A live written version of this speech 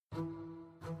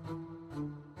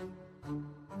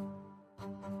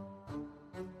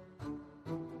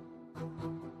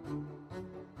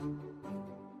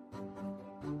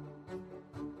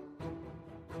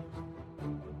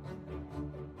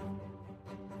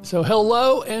So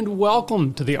hello and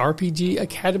welcome to the RPG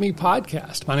Academy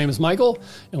podcast. My name is Michael,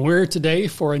 and we're here today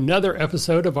for another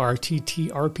episode of our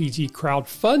TTRPG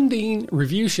crowdfunding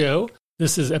review show.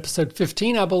 This is episode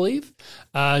 15, I believe.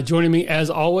 Joining me, as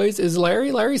always, is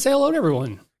Larry. Larry, say hello to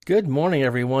everyone. Good morning,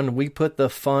 everyone. We put the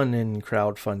fun in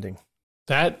crowdfunding.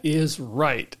 That is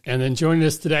right. And then joining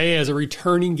us today as a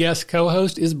returning guest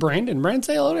co-host is Brandon. Brandon,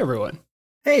 say hello to everyone.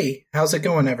 Hey, how's it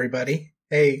going, everybody?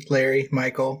 Hey, Larry,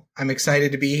 Michael. I'm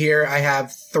excited to be here. I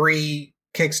have 3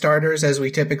 Kickstarters, as we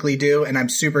typically do, and I'm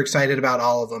super excited about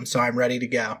all of them, so I'm ready to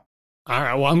go. All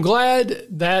right. Well, I'm glad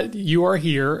that you are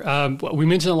here. We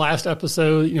mentioned in the last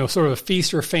episode, sort of a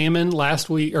feast or famine last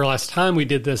time we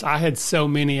did this. I had so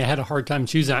many, I had a hard time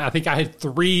choosing. I think I had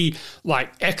 3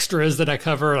 extras that I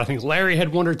covered. I think Larry had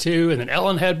 1 or 2, and then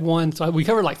Ellen had 1. So we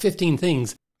covered 15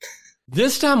 things.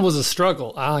 This time was a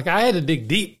struggle. I had to dig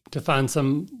deep to find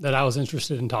some that I was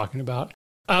interested in talking about.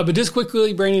 But just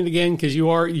quickly, Brandon, again, because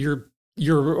you're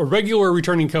a regular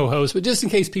returning co-host, but just in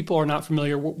case people are not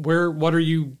familiar, what do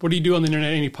you do on the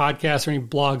internet? Any podcasts or any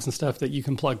blogs and stuff that you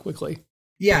can plug quickly?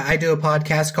 Yeah, I do a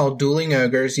podcast called Dueling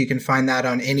Ogres. You can find that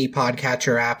on any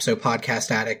podcatcher app, so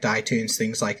Podcast Addict, iTunes,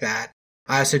 things like that.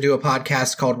 I also do a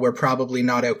podcast called We're Probably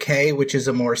Not Okay, which is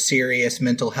a more serious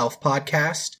mental health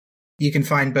podcast. You can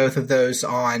find both of those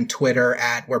on Twitter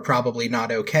at We're Probably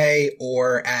Not Okay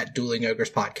or at Dueling Ogres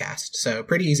Podcast. So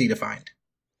pretty easy to find.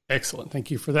 Excellent.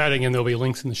 Thank you for that. Again, there'll be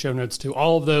links in the show notes to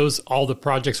all of those, all the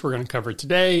projects we're going to cover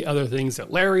today, other things that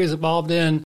Larry is involved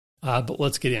in, but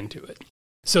let's get into it.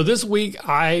 So this week,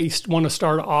 I want to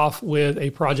start off with a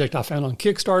project I found on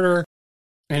Kickstarter,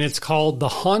 and it's called The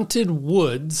Haunted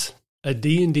Woods, a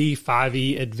D&D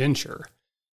 5e adventure.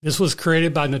 This was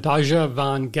created by Natasha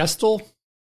van Gestel,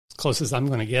 as close as I'm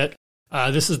going to get.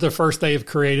 This is the first they have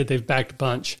created. They've backed a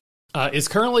bunch. It's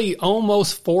currently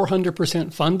almost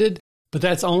 400% funded, but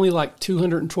that's only like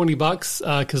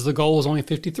 $220 because the goal is only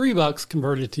 $53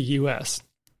 converted to US.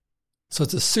 So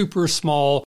it's a super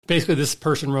small, basically this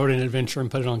person wrote an adventure and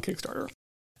put it on Kickstarter.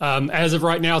 As of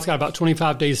right now, it's got about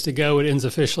 25 days to go. It ends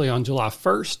officially on July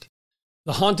 1st.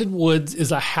 The Haunted Woods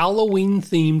is a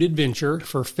Halloween-themed adventure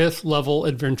for 5th level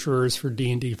adventurers for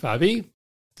D&D 5e.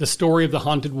 The story of the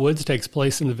Haunted Woods takes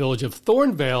place in the village of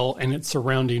Thornvale and its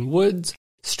surrounding woods.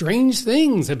 Strange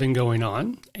things have been going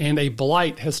on, and a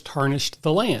blight has tarnished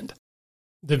the land.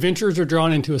 The adventurers are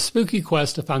drawn into a spooky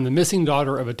quest to find the missing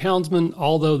daughter of a townsman,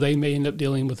 although they may end up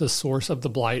dealing with the source of the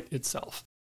blight itself.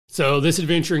 So this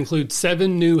adventure includes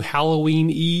 7 new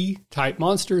Halloween-y type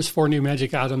monsters, 4 new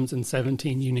magic items, and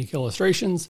 17 unique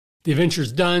illustrations. The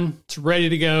adventure's done. It's ready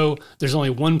to go. There's only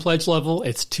 1 pledge level.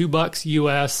 It's $2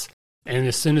 US. And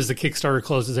as soon as the Kickstarter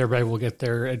closes, everybody will get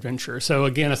their adventure. So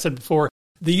again, I said before,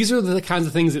 these are the kinds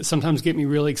of things that sometimes get me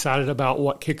really excited about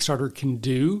what Kickstarter can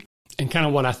do and kind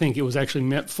of what I think it was actually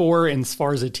meant for. And as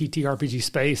far as a TTRPG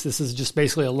space, this is just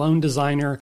basically a lone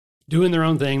designer doing their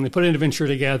own thing. They put an adventure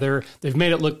together. They've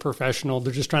made it look professional.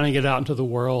 They're just trying to get it out into the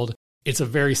world. It's a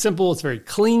very simple, it's a very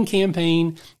clean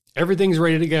campaign. Everything's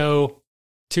ready to go.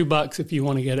 $2 if you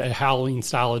want to get a Halloween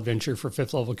style adventure for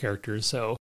 5th level characters.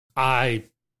 So I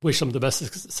wish them the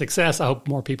best success. I hope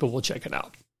more people will check it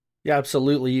out. Yeah,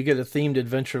 absolutely. You get a themed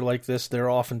adventure like this, they're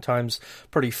oftentimes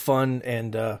pretty fun,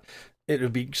 and it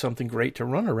would be something great to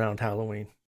run around Halloween.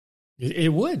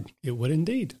 It would. It would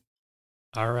indeed.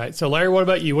 All right. So, Larry, what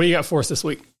about you? What do you got for us this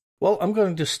week? Well, I'm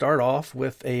going to start off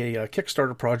with a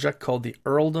Kickstarter project called The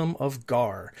Earldom of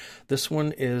Gar. This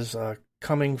one is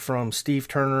coming from Steve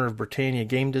Turner of Britannia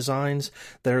Game Designs.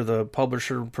 They're the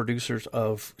publisher and producers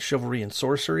of Chivalry and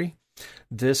Sorcery.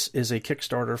 This is a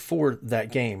Kickstarter for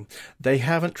that game. They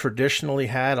haven't traditionally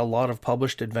had a lot of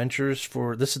published adventures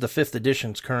this is the 5th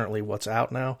edition currently what's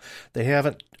out now. They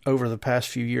haven't, over the past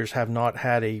few years, have not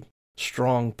had a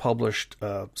strong published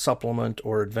supplement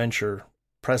or adventure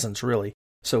presence, really.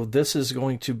 So this is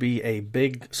going to be a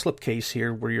big slipcase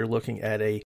here where you're looking at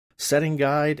a setting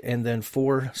guide and then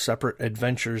 4 separate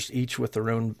adventures, each with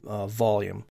their own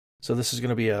volume. So this is going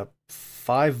to be a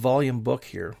 5-volume book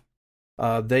here.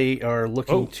 They are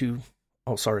looking to...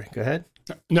 Oh, sorry. Go ahead.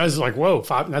 No, it's like, whoa,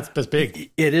 5, that's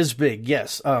big. It is big,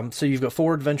 yes. So you've got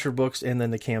 4 adventure books and then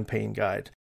the campaign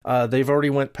guide. They've already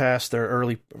went past their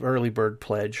early bird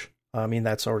pledge. I mean,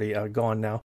 that's already gone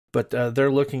now. But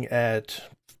they're looking at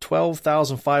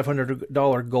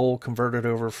 $12,500 goal converted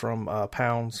over from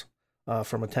pounds,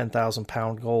 from a 10,000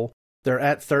 pound goal. They're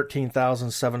at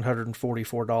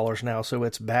 $13,744 now, so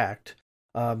it's backed.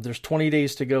 There's 20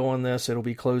 days to go on this. It'll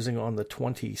be closing on the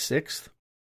 26th.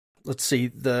 Let's see,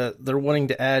 they're wanting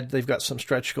to add, they've got some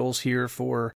stretch goals here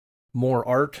for more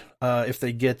art. If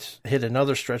they hit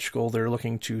another stretch goal, they're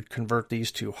looking to convert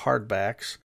these to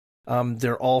hardbacks.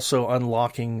 They're also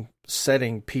unlocking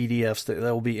setting PDFs that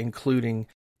they'll be including,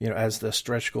 as the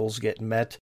stretch goals get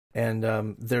met. And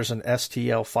there's an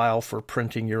STL file for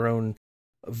printing your own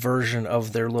version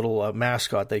of their little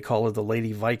mascot. They call her the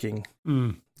Lady Viking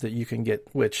that you can get,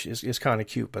 which is kind of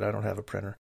cute, but I don't have a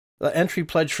printer. The entry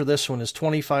pledge for this one is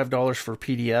 $25 for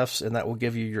PDFs, and that will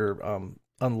give you your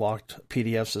unlocked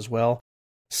PDFs as well.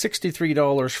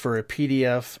 $63 for a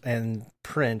PDF and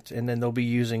print, and then they'll be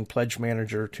using Pledge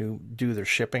Manager to do their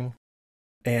shipping.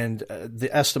 And the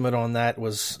estimate on that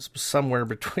was somewhere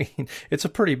between, it's a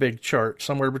pretty big chart,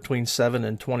 somewhere between 7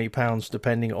 and 20 pounds,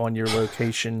 depending on your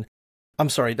location. I'm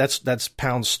sorry, that's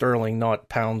pounds sterling, not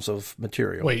pounds of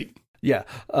material. Wait. Yeah.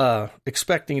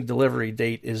 Expecting a delivery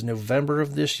date is November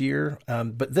of this year.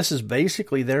 But this is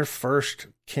basically their first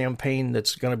campaign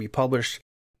that's going to be published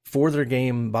for their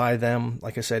game by them.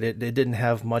 Like I said, it didn't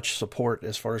have much support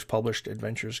as far as published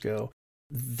adventures go.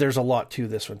 There's a lot to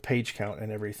this one, page count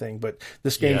and everything. But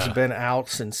this game's been out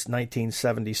since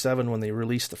 1977 when they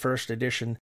released the first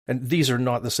edition. And these are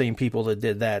not the same people that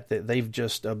did that. They've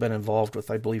just been involved with,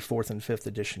 I believe, 4th and 5th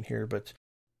edition here. But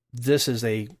this is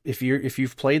if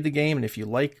you've played the game and if you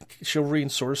like chivalry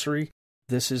and sorcery,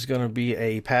 this is going to be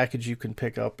a package you can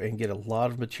pick up and get a lot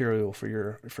of material for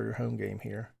your home game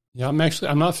here. Yeah, I'm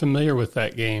not familiar with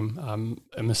that game.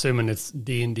 I'm assuming it's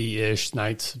D&D-ish,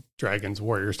 Knights, Dragons,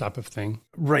 Warriors type of thing.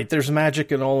 Right. There's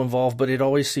magic and all involved, but it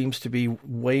always seems to be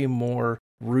way more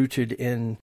rooted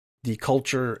in the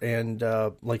culture and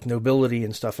like nobility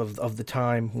and stuff of the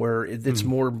time, where it's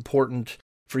more important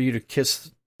for you to kiss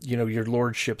your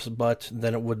lordship's butt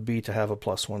than it would be to have a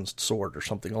 +1 sword or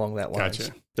something along that line.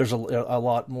 Gotcha. There's a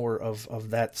lot more of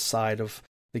that side of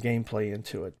the gameplay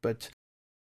into it, but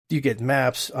you get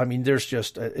maps. I mean, there's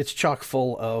just it's chock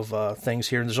full of things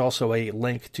here, and there's also a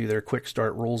link to their quick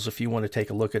start rules if you want to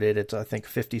take a look at it. It's, I think,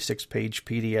 56-page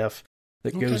PDF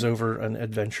that goes over an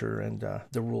adventure and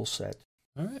the rule set.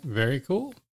 All right, very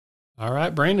cool. All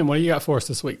right, Brandon, what do you got for us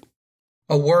this week?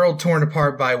 A world torn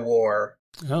apart by war.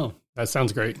 Oh, that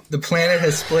sounds great. The planet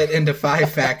has split into 5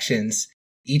 factions,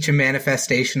 each a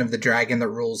manifestation of the dragon that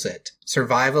rules it.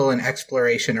 Survival and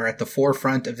exploration are at the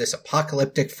forefront of this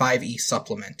apocalyptic 5e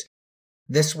supplement.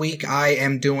 This week I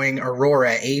am doing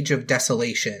Aurora, Age of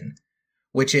Desolation,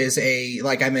 which is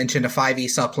like I mentioned, a 5e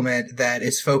supplement that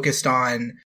is focused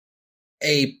on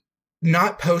a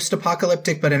not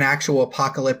post-apocalyptic, but an actual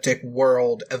apocalyptic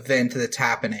world event that's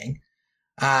happening.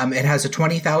 It has a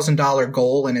 $20,000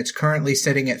 goal, and it's currently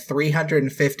sitting at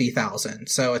 $350,000.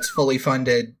 So it's fully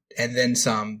funded and then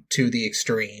some to the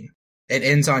extreme. It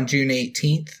ends on June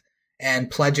 18th,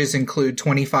 and pledges include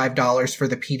 $25 for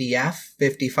the PDF,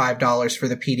 $55 for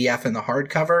the PDF and the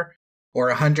hardcover,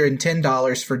 or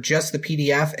 $110 for just the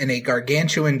PDF and a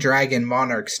gargantuan dragon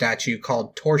monarch statue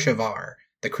called Torshavar,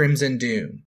 the Crimson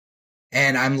Doom.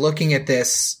 And I'm looking at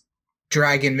this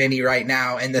dragon mini right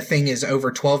now, and the thing is over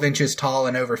 12 inches tall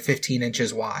and over 15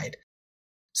 inches wide.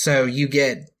 So you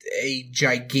get a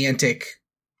gigantic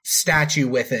statue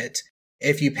with it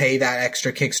if you pay that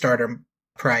extra Kickstarter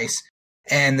price.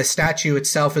 And the statue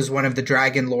itself is one of the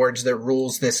dragon lords that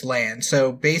rules this land.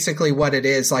 So basically what it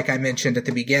is, like I mentioned at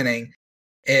the beginning,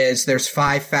 is there's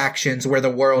 5 factions where the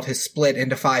world has split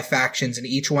into 5 factions, and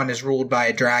each one is ruled by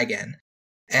a dragon.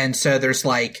 And so there's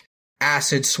like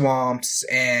acid swamps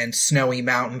and snowy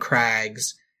mountain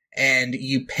crags, and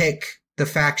you pick the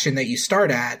faction that you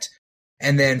start at,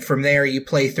 and then from there you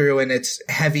play through, and it's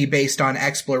heavy based on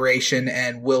exploration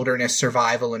and wilderness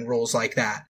survival and rules like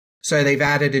that. So they've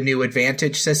added a new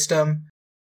advantage system,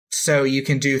 so you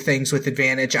can do things with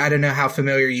advantage. I don't know how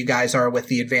familiar you guys are with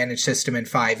the advantage system in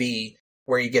 5e,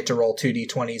 where you get to roll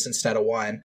 2d20s instead of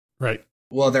 1. Right.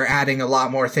 Well, they're adding a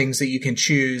lot more things that you can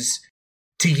choose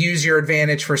to use your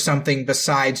advantage for something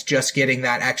besides just getting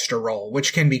that extra roll,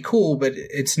 which can be cool, but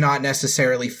it's not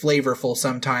necessarily flavorful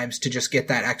sometimes to just get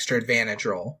that extra advantage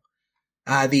roll.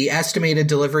 The estimated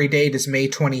delivery date is May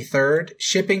 23rd.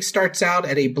 Shipping starts out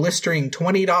at a blistering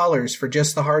 $20 for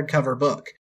just the hardcover book,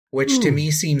 which to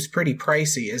me seems pretty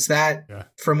pricey. Is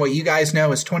that, from what you guys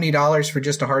know, is $20 for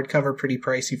just a hardcover pretty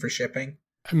pricey for shipping?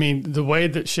 I mean, the way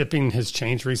that shipping has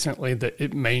changed recently, that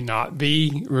it may not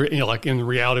be, like in the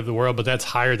reality of the world, but that's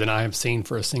higher than I have seen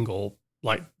for a single,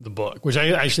 like the book, which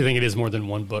I actually think it is more than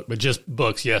one book, but just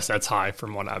books, yes, that's high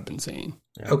from what I've been seeing.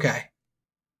 Yeah. Okay.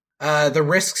 The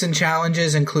risks and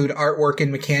challenges include artwork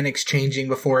and mechanics changing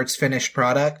before it's a finished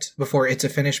product.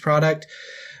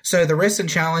 So the risks and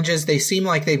challenges, they seem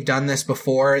like they've done this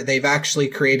before. They've actually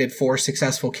created 4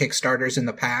 successful Kickstarters in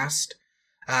the past.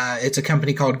 It's a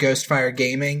company called Ghostfire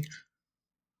Gaming.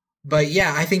 But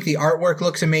yeah, I think the artwork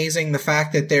looks amazing. The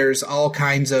fact that there's all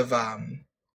kinds of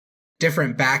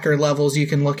different backer levels you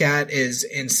can look at is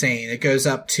insane. It goes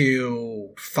up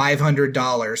to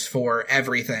 $500 for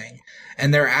everything.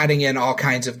 And they're adding in all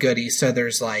kinds of goodies. So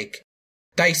there's like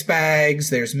dice bags,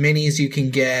 there's minis you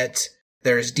can get,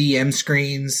 there's DM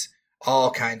screens, all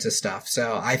kinds of stuff.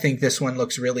 So I think this one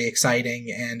looks really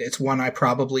exciting, and it's one I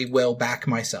probably will back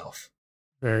myself.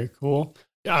 Very cool.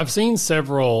 I've seen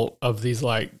several of these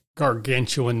like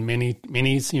gargantuan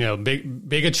minis, you know,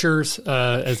 bigatures,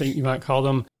 as you might call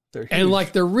them. And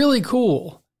like, they're really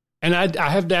cool. And I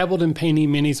have dabbled in painting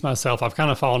minis myself. I've kind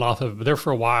of fallen off of it, but there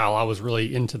for a while, I was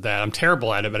really into that. I'm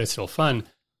terrible at it, but it's still fun.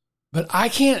 But I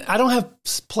don't have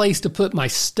place to put my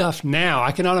stuff now.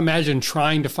 I cannot imagine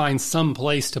trying to find some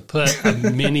place to put a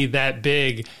mini that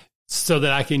big so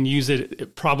that I can use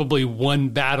it probably one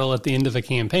battle at the end of a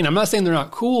campaign. I'm not saying they're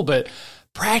not cool, but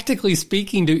practically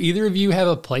speaking, do either of you have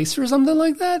a place for something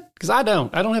like that? Because I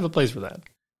don't have a place for that.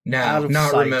 No,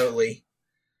 not remotely.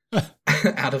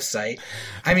 Out of sight.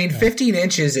 I mean, 15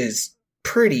 inches is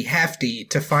pretty hefty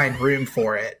to find room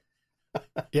for it.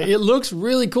 Yeah, it looks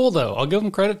really cool, though. I'll give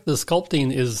them credit. The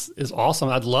sculpting is awesome.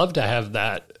 I'd love to have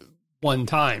that one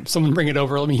time. Someone bring it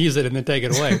over, let me use it, and then take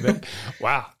it away. But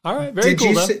wow. All right, very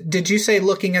cool, did you say,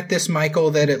 looking at this,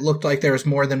 Michael, that it looked like there was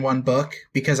more than one book?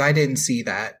 Because I didn't see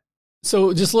that.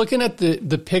 So just looking at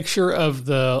the picture of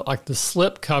the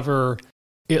slip cover,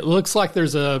 it looks like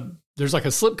there's like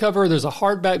a slip cover, there's a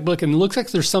hardback book, and it looks like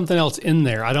there's something else in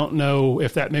there. I don't know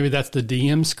if maybe that's the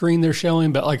DM screen they're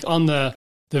showing, but like on the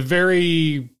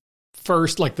very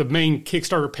first, like the main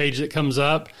Kickstarter page that comes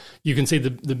up, you can see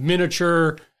the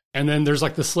miniature, and then there's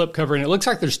like the slip cover, and it looks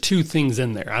like there's two things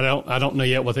in there. I don't know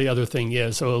yet what the other thing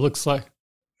is. So it looks like,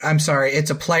 I'm sorry,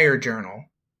 it's a player journal.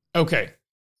 Okay.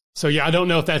 So yeah, I don't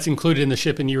know if that's included in the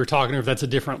shipping you were talking, or if that's a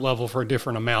different level for a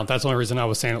different amount. That's the only reason I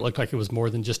was saying it looked like it was more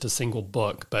than just a single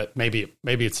book, but maybe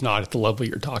it's not at the level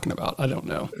you're talking about. I don't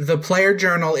know. The player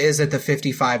journal is at the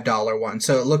 $55 one,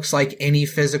 so it looks like any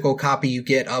physical copy you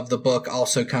get of the book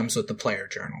also comes with the player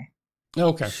journal.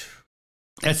 Okay.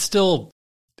 That's still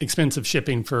expensive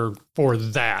shipping for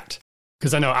that,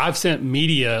 because I know I've sent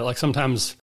media, like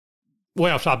sometimes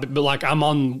way off topic, but like I'm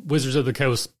on Wizards of the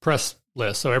Coast press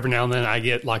list. So every now and then I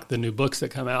get like the new books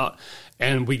that come out,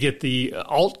 and we get the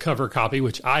alt cover copy,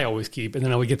 which I always keep. And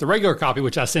then we get the regular copy,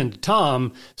 which I send to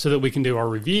Tom so that we can do our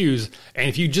reviews. And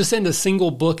if you just send a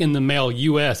single book in the mail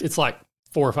US, it's like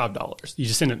 $4 or $5. You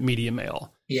just send it media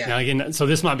mail. Yeah. Now again, so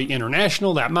this might be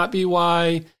international. That might be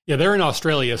why. Yeah, they're in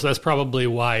Australia, so that's probably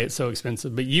why it's so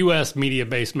expensive. But US media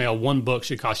based mail, one book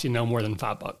should cost you no more than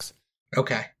 $5.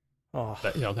 Okay. Oh,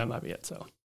 but, that might be it.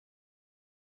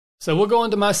 So we'll go on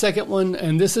to my second one,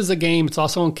 and this is a game. It's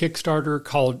also on Kickstarter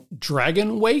called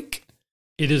Dragon Wake.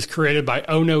 It is created by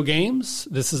Oh No Games.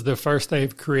 This is the first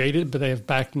they've created, but they have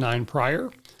backed 9 prior.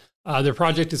 Their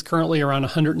project is currently around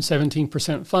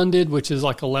 117% funded, which is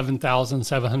like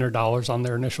 $11,700 on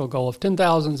their initial goal of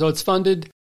 $10,000. So it's funded.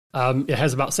 It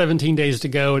has about 17 days to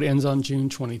go. It ends on June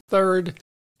 23rd.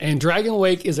 And Dragon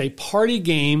Wake is a party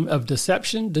game of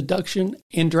deception, deduction,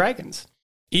 and dragons.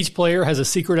 Each player has a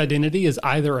secret identity as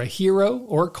either a hero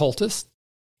or a cultist.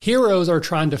 Heroes are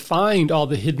trying to find all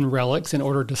the hidden relics in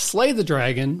order to slay the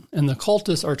dragon, and the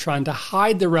cultists are trying to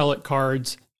hide the relic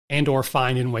cards and or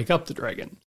find and wake up the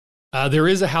dragon. There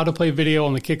is a how to play video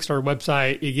on the Kickstarter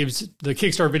website. The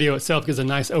Kickstarter video itself gives a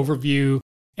nice overview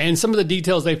and some of the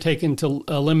details they've taken to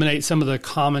eliminate some of the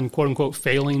common quote unquote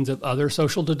failings of other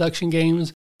social deduction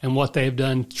games and what they've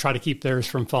done to try to keep theirs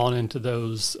from falling into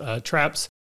those traps.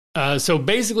 So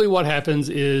basically what happens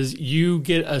is you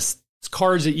get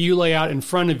cards that you lay out in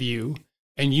front of you,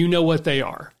 and you know what they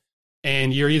are.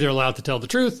 And you're either allowed to tell the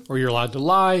truth or you're allowed to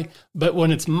lie. But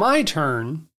when it's my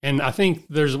turn, and I think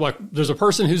there's a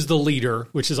person who's the leader,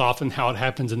 which is often how it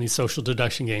happens in these social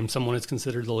deduction games. Someone is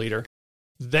considered the leader.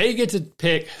 They get to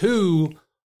pick who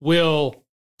will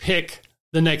pick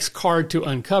the next card to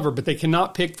uncover, but they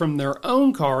cannot pick from their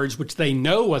own cards, which they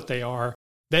know what they are.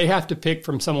 They have to pick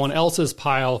from someone else's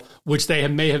pile, which they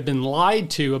may have been lied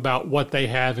to about what they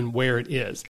have and where it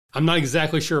is. I'm not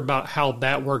exactly sure about how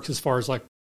that works as far as like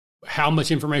how much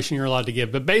information you're allowed to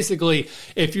give. But basically,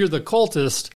 if you're the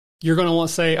cultist, you're going to want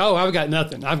to say, oh, I've got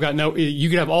nothing. You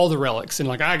could have all the relics. And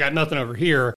like, I got nothing over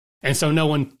here. And so no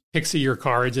one picks your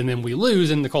cards, and then we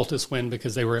lose and the cultists win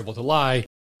because they were able to lie.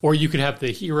 Or you could have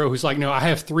the hero who's like, no, I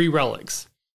have 3 relics.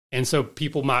 And so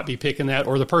people might be picking that,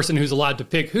 or the person who's allowed to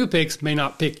pick who picks may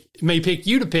pick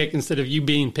you to pick instead of you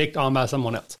being picked on by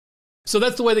someone else. So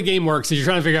that's the way the game works, is you're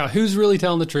trying to figure out who's really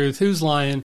telling the truth, who's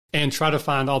lying, and try to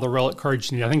find all the relic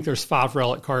cards you need. I think there's 5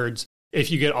 relic cards. If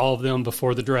you get all of them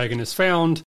before the dragon is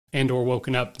found and or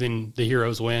woken up, then the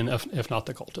heroes win. If not,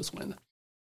 the cultists win.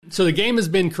 So the game has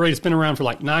been created. It's been around for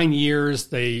like 9 years.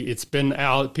 It's been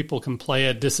out. People can play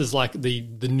it. This is like the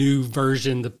new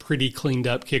version, the pretty cleaned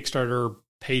up Kickstarter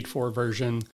paid for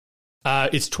version.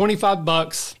 It's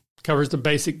 $25. Covers the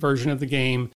basic version of the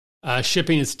game.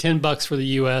 Shipping is $10 for the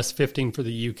US, $15 for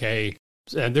the UK.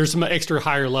 And there's some extra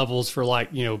higher levels for like,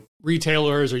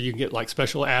 retailers, or you can get like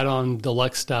special add-on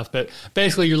deluxe stuff. But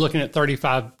basically you're looking at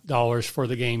 $35 for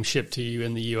the game shipped to you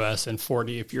in the US and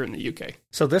 $40 if you're in the UK.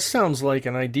 So this sounds like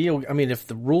an ideal, if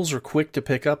the rules are quick to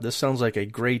pick up, this sounds like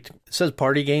it says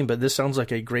party game, but this sounds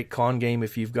like a great con game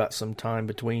if you've got some time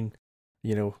between,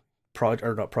 between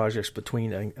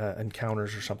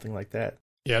encounters or something like that.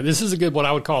 Yeah, this is a good, what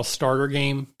I would call starter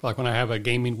game. Like when I have a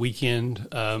gaming weekend,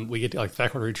 we get to like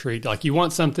faculty retreat. Like you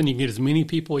want something, you can get as many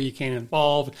people you can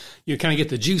involved. You kind of get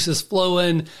the juices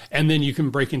flowing, and then you can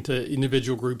break into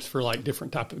individual groups for like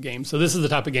different type of games. So this is the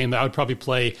type of game that I would probably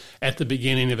play at the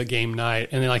beginning of a game night.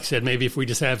 And then like I said, maybe if we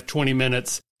just have 20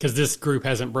 minutes, because this group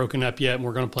hasn't broken up yet, and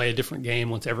we're going to play a different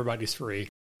game once everybody's free.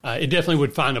 It definitely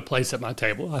would find a place at my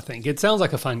table, I think. It sounds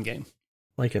like a fun game.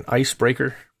 Like an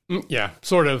icebreaker? Yeah,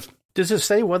 sort of. Does it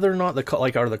say whether or not are the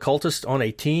cultists on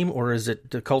a team, or is it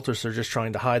the cultists are just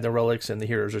trying to hide the relics and the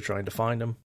heroes are trying to find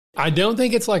them? I don't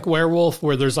think it's like Werewolf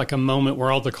where there's like a moment where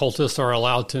all the cultists are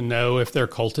allowed to know if they're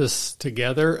cultists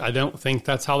together. I don't think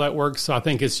that's how that works. So I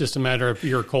think it's just a matter of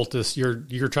you're a cultist,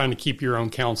 you're trying to keep your own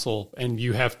counsel, and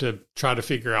you have to try to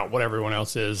figure out what everyone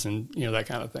else is, and that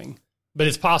kind of thing. But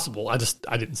it's possible. I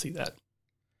didn't see that.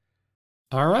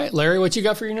 All right, Larry, what you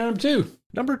got for your number 2?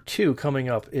 Number 2 coming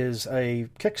up is a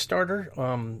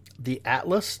Kickstarter, The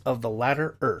Atlas of the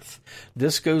Latter Earth.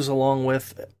 This goes along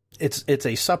with, it's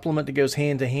a supplement that goes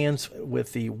hand to hand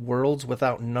with the Worlds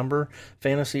Without Number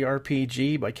fantasy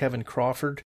RPG by Kevin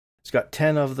Crawford. It's got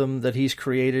 10 of them that he's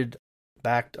created,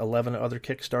 backed 11 other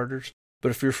Kickstarters.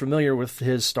 But if you're familiar with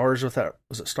his Stars Without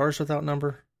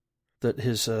Number? That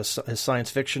his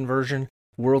science fiction version.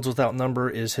 Worlds Without Number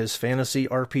is his fantasy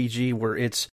RPG, where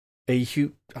it's I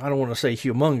don't want to say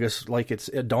humongous, like it's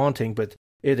daunting, but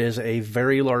it is a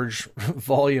very large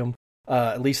volume.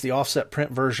 At least the offset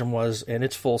print version was, and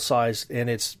it's full size, and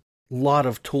it's a lot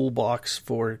of toolbox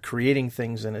for creating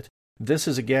things in it. This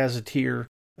is a gazetteer,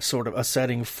 sort of a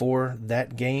setting for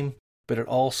that game, but it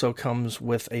also comes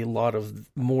with a lot of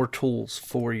more tools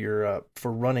for your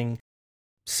for running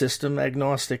system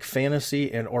agnostic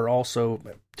fantasy, and or also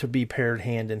to be paired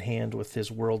hand in hand with his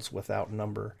Worlds Without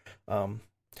Number.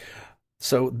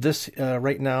 So this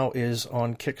right now is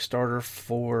on Kickstarter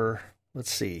for,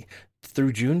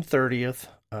 through June 30th.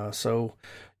 So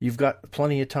you've got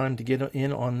plenty of time to get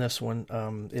in on this one.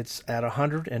 It's at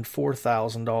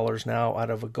 $104,000 now out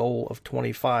of a goal of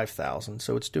 $25,000.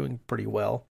 So it's doing pretty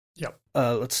well. Yep.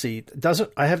 I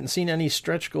haven't seen any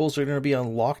stretch goals that are going to be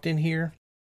unlocked in here.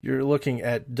 You're looking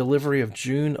at delivery of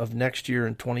June of next year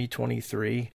in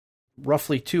 2023.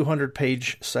 Roughly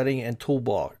 200-page setting and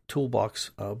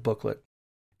toolbox booklet.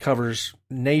 Covers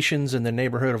nations in the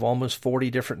neighborhood of almost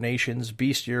 40 different nations,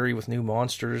 bestiary with new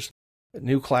monsters,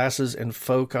 new classes and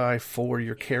foci for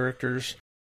your characters,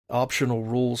 optional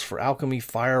rules for alchemy,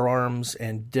 firearms,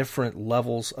 and different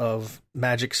levels of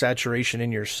magic saturation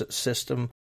in your system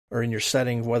or in your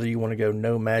setting, whether you want to go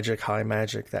no magic, high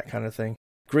magic, that kind of thing.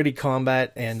 Gritty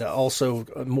combat, and also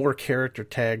more character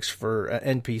tags for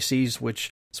NPCs,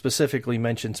 which specifically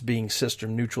mentions being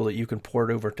system neutral, that you can port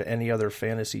over to any other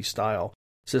fantasy style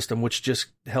system, which just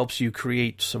helps you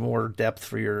create some more depth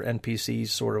for your NPCs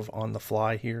sort of on the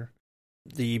fly here.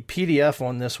 The PDF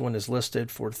on this one is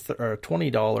listed for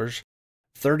 $20.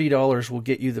 $30 will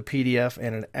get you the PDF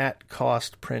and an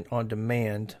at-cost print on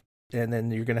demand, and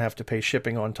then you're going to have to pay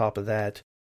shipping on top of that.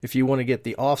 If you want to get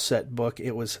the offset book,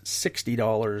 it was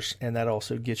 $60, and that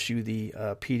also gets you the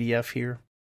PDF here.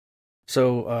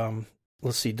 So,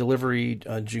 let's see, delivery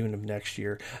June of next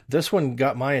year. This one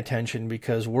got my attention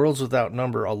because Worlds Without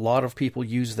Number, a lot of people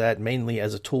use that mainly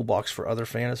as a toolbox for other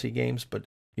fantasy games, but,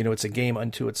 it's a game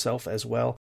unto itself as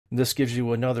well. This gives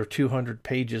you another 200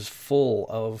 pages full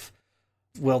of,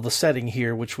 the setting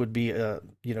here, which would be,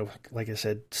 like I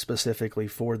said, specifically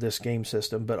for this game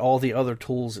system, but all the other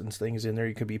tools and things in there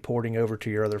you could be porting over to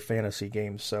your other fantasy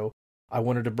games. So I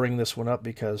wanted to bring this one up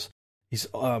because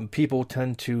people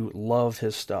tend to love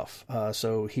his stuff.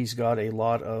 So he's got a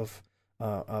lot of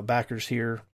backers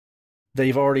here.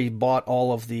 They've already bought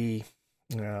all of the,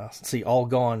 all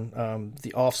gone.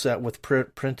 The offset with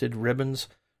printed ribbons,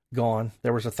 gone.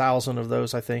 There was 1,000 of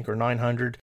those, I think, or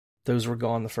 900. Those were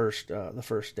gone the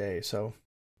first day. So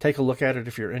take a look at it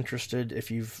if you're interested. If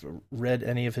you've read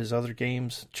any of his other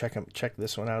games, check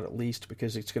this one out at least,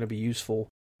 because it's going to be useful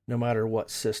no matter what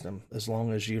system, as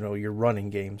long as, you're running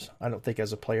games. I don't think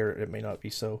as a player it may not be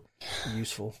so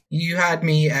useful. You had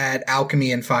me at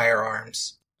alchemy and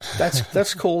firearms.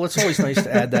 That's cool. It's always nice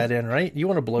to add that in, right? You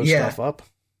want to blow stuff up.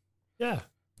 Yeah.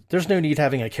 There's no need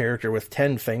having a character with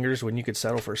 10 fingers when you could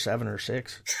settle for 7 or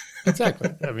 6. Exactly.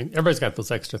 I mean, everybody's got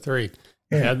those extra 3.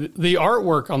 Yeah, the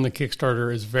artwork on the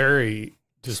Kickstarter is very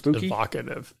just spooky,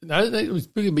 evocative. It was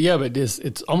spooky, but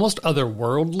it's almost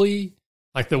otherworldly.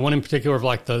 Like the one in particular of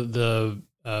like the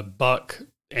buck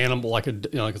animal, like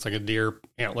it's like a deer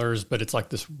antlers, but it's like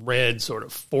this red sort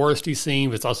of foresty scene.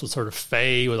 But it's also sort of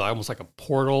fey with almost like a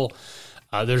portal.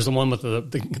 There's the one with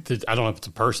the I don't know if it's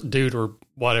a person, dude, or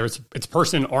whatever. It's a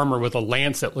person in armor with a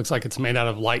lance that looks like it's made out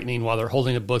of lightning while they're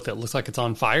holding a book that looks like it's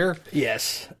on fire.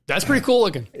 Yes. That's pretty cool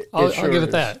looking. I'll give it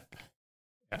is. that.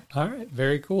 Yeah. All right.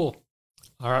 Very cool.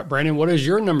 All right, Brandon, what is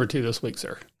your number 2 this week,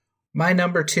 sir? My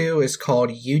number 2 is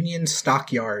called Union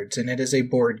Stockyards, and it is a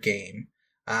board game.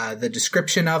 The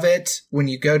description of it, when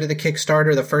you go to the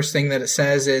Kickstarter, the first thing that it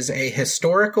says is a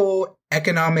historical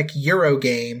economic Euro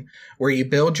game where you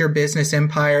build your business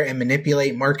empire and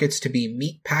manipulate markets to be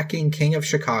meatpacking king of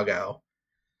Chicago.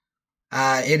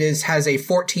 It has a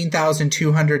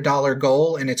 $14,200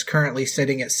 goal, and it's currently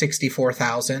sitting at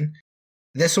 $64,000.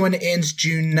 This one ends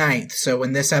June 9th, so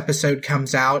when this episode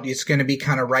comes out, it's going to be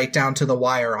kind of right down to the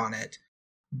wire on it.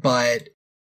 But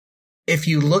if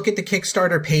you look at the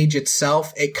Kickstarter page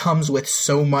itself, it comes with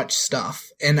so much stuff.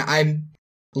 And I'm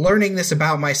learning this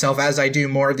about myself as I do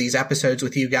more of these episodes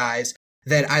with you guys,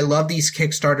 that I love these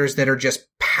Kickstarters that are just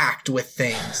packed with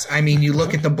things. I mean, you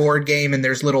look at the board game and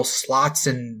there's little slots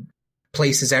and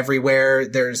places everywhere.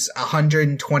 There's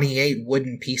 128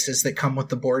 wooden pieces that come with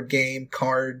the board game,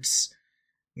 cards,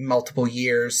 multiple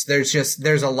years.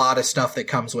 There's a lot of stuff that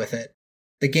comes with it.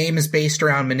 The game is based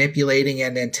around manipulating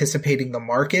and anticipating the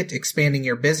market, expanding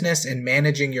your business, and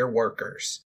managing your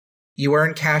workers. You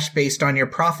earn cash based on your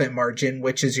profit margin,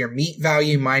 which is your meat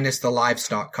value minus the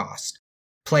livestock cost.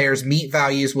 Players' meat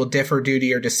values will differ due to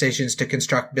your decisions to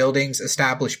construct buildings,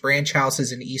 establish branch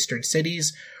houses in eastern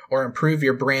cities, or improve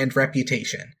your brand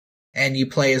reputation. And you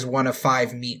play as one of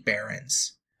 5 meat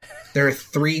barons. There are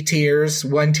 3 tiers,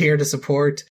 1 tier to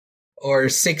support, or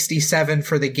 $67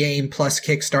 for the game plus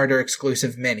Kickstarter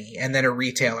exclusive mini, and then a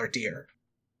retailer tier.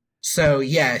 So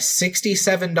yeah,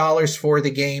 $67 for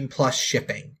the game plus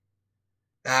shipping.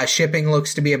 Shipping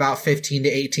looks to be about $15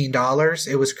 to $18.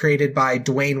 It was created by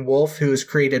Dwayne Wolf, who has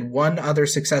created one other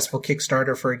successful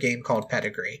Kickstarter for a game called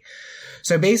Pedigree.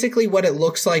 So basically what it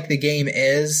looks like the game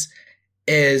is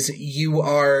you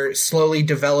are slowly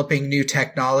developing new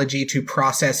technology to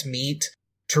process meat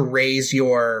to raise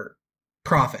your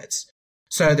profits.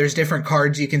 So there's different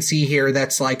cards you can see here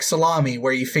that's like salami,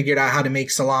 where you figured out how to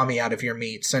make salami out of your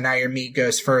meat. So now your meat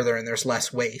goes further and there's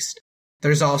less waste.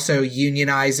 There's also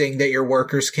unionizing that your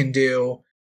workers can do,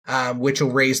 which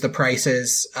will raise the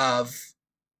prices of,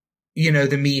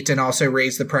 the meat, and also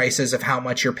raise the prices of how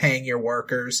much you're paying your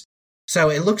workers. So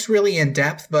it looks really in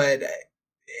depth, but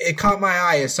it caught my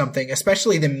eye as something,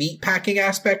 especially the meat packing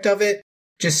aspect of it,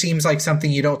 just seems like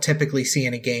something you don't typically see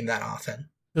in a game that often.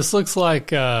 This looks like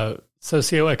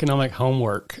socioeconomic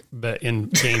homework, but in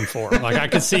game form. Like I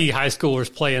could see high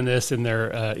schoolers playing this in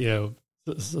their,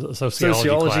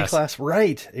 sociology class.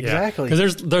 Right? Exactly.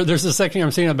 Because there's a section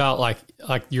I'm seeing about like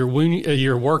your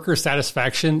worker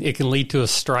satisfaction. It can lead to a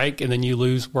strike, and then you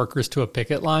lose workers to a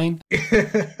picket line.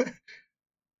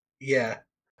 Yeah.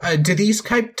 Do these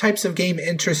types of game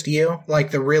interest you?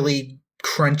 Like the really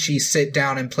crunchy sit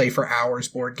down and play for hours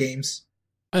board games?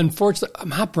 Unfortunately,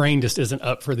 my brain just isn't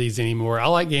up for these anymore. I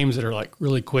like games that are like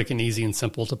really quick and easy and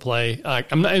simple to play.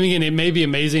 It may be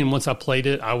amazing. Once I played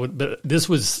it, but this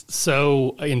was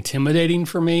so intimidating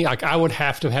for me. Like I would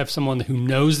have to have someone who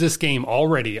knows this game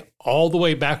already, all the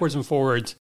way backwards and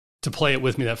forwards, to play it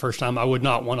with me that first time. I would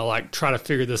not want to like try to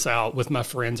figure this out with my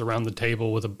friends around the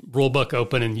table with a rule book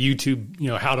open and YouTube,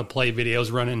 how to play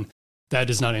videos running. That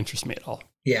does not interest me at all.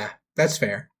 Yeah, that's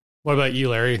fair. What about you,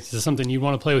 Larry? Is this something you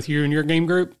want to play with you and your game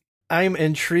group? I'm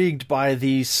intrigued by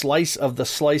the slice of the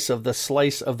slice of the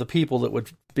slice of the people that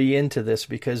would be into this,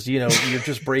 because, you're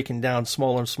just breaking down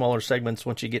smaller and smaller segments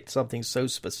once you get something so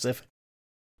specific.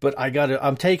 But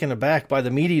I'm taken aback by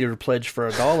the Meat Eater pledge for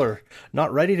 $1.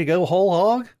 Not ready to go whole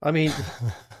hog? I mean,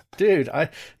 dude,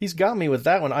 he's got me with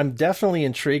that one. I'm definitely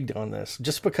intrigued on this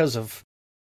just because of,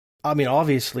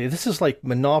 obviously this is like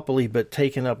Monopoly, but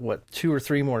taking up 2 or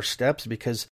 3 more steps,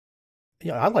 because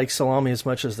I like salami as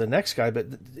much as the next guy, but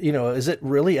is it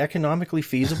really economically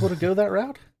feasible to go that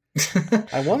route?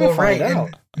 I want to find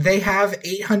out. And they have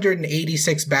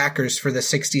 886 backers for the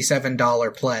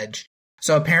 $67 pledge.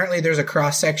 So apparently there's a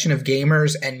cross-section of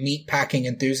gamers and meatpacking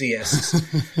enthusiasts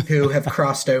who have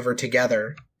crossed over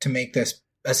together to make this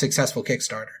a successful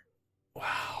Kickstarter.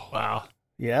 Wow.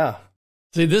 Yeah.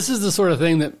 See, this is the sort of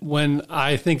thing that when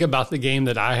I think about the game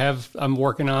that I'm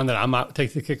working on, that I might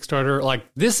take the Kickstarter, like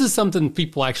this is something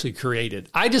people actually created.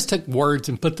 I just took words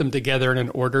and put them together in an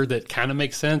order that kind of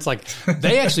makes sense. Like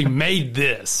they actually made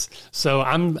this. So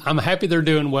I'm happy they're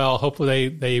doing well. Hopefully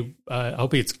they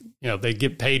hope it's, they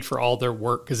get paid for all their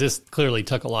work, because this clearly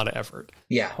took a lot of effort.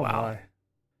 Yeah. Wow.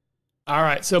 All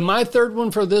right, so my third one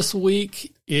for this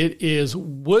week, it is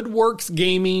Woodworks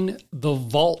Gaming, The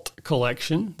Vault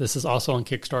Collection. This is also on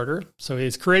Kickstarter. So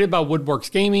it's created by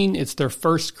Woodworks Gaming. It's their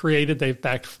first created. They've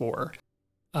backed 4.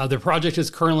 Their project is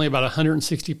currently about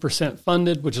 160%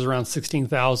 funded, which is around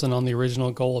 $16,000 on the original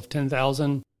goal of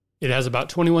 $10,000. It has about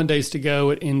 21 days to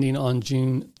go, it ending on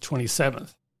June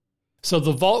 27th. So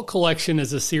the Vault Collection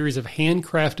is a series of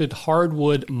handcrafted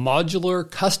hardwood modular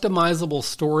customizable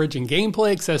storage and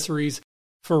gameplay accessories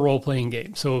for role-playing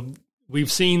games. So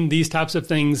we've seen these types of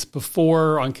things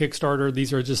before on Kickstarter.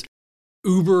 These are just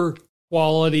uber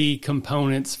quality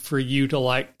components for you to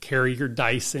like carry your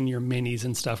dice and your minis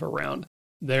and stuff around.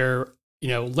 They're,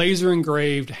 laser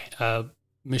engraved,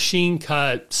 machine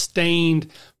cut,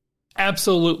 stained,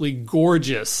 absolutely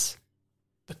gorgeous,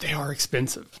 but they are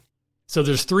expensive. So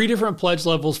there's 3 different pledge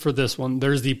levels for this one.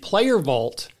 There's the Player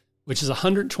Vault, which is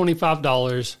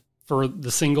 $125 for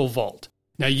the single vault.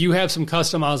 Now you have some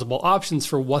customizable options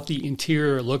for what the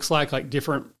interior looks like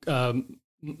different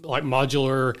like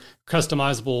modular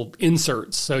customizable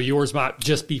inserts. So yours might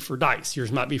just be for dice.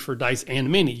 Yours might be for dice and a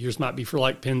mini. Yours might be for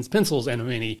like pens, pencils, and a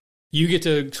mini. You get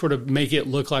to sort of make it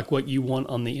look like what you want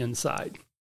on the inside.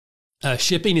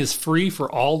 Shipping is free for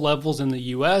all levels in the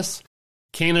U.S.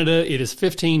 Canada, it is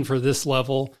 $15 for this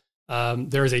level.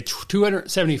 There is a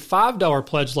 $275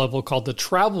 pledge level called the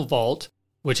Travel Vault,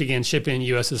 which again, shipping in the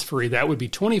U.S. is free. That would be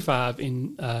 $25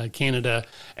 in Canada.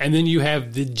 And then you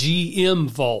have the GM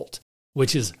Vault,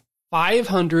 which is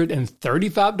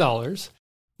 $535,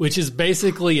 which is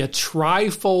basically a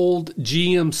trifold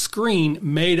GM screen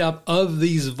made up of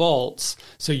these vaults.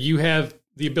 So you have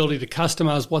the ability to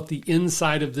customize what the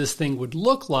inside of this thing would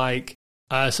look like.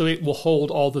 So it will hold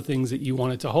all the things that you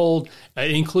want it to hold.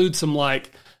 It includes some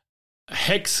like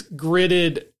hex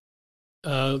gridded,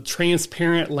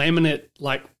 transparent laminate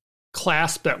like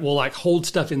clasp that will like hold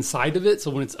stuff inside of it.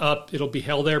 So when it's up, it'll be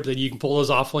held there, but then you can pull those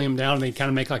off, lay them down, and they kind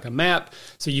of make like a map.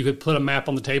 So you could put a map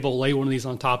on the table, lay one of these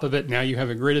on top of it. Now you have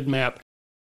a gridded map.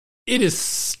 It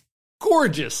is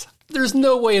gorgeous. There's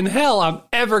no way in hell I'm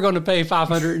ever going to pay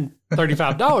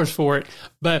 $535 for it.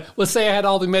 But let's say I had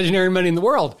all the imaginary money in the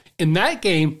world. In that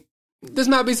game, this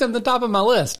might be something top of my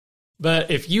list.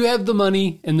 But if you have the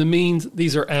money and the means,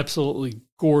 these are absolutely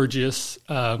gorgeous,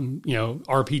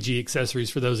 RPG accessories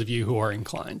for those of you who are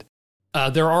inclined.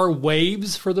 There are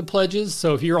waves for the pledges.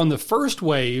 So if you're on the first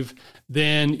wave,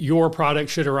 then your product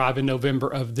should arrive in November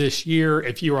of this year.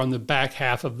 If you're on the back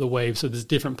half of the wave, so there's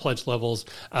different pledge levels,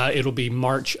 it'll be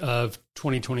March of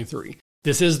 2023.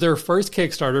 This is their first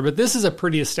Kickstarter, but this is a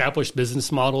pretty established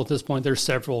business model at this point. There's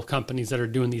several companies that are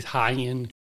doing these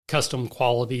high-end, custom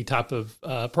quality type of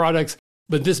products.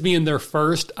 But this being their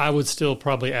first, I would still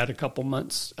probably add a couple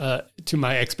months to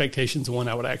my expectations when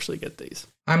I would actually get these.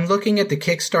 I'm looking at the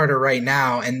Kickstarter right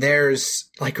now, and there's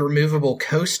like removable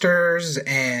coasters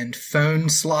and phone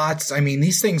slots. I mean,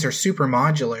 these things are super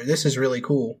modular. This is really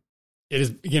cool. It is,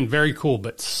 again, very cool,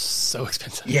 but so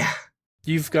expensive. Yeah.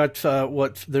 You've got,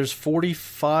 there's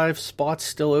 45 spots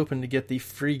still open to get the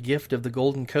free gift of the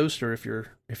golden coaster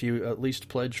if you at least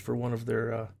pledge for one of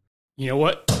their... You know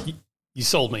what? You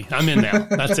sold me. I'm in now.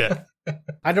 That's it.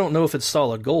 I don't know if it's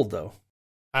solid gold, though.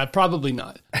 Probably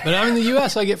not. But I'm in the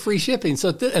U.S., so I get free shipping. So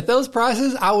at those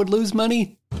prices, I would lose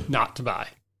money not to buy.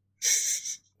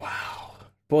 Wow.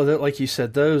 Boy, like you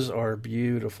said, those are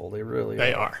beautiful. They really are.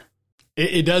 They are.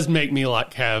 It does make me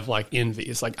have envy.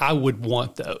 It's like, I would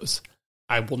want those.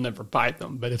 I will never buy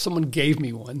them. But if someone gave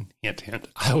me one, hint, hint,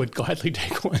 I would gladly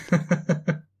take one.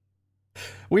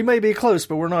 We may be close,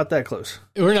 but we're not that close.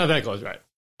 We're not that close, right?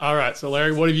 All right. So,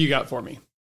 Larry, what have you got for me?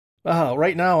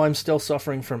 Right now, I'm still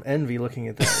suffering from envy looking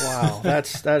at that. Wow,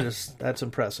 that's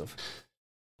impressive.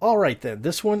 All right, then.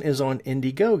 This one is on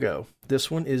Indiegogo. This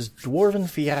one is Dwarven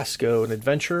Fiasco, an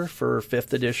adventure for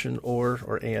 5th edition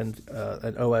and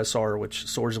an OSR, which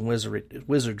Swords and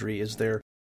Wizardry is the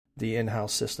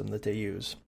in-house system that they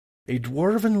use. A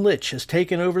Dwarven Lich has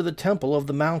taken over the Temple of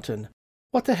the Mountain.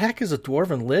 What the heck is a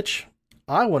Dwarven Lich?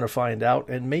 I want to find out,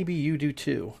 and maybe you do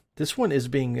too. This one is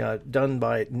being done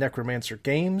by Necromancer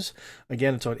Games.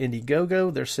 Again, it's on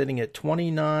Indiegogo. They're sitting at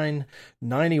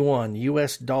 $29.91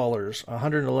 US dollars,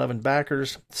 111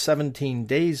 backers, 17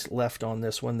 days left on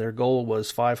this one. Their goal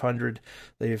was 500.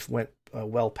 They've went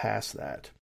well past that.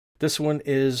 This one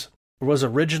was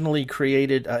originally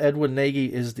created. Edwin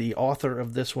Nagy is the author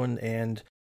of this one, and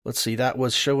let's see, that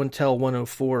was Show and Tell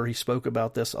 104. He spoke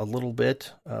about this a little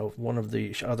bit, one of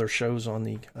the other shows on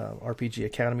the RPG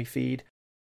Academy feed.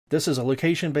 This is a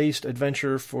location-based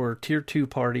adventure for Tier 2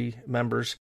 party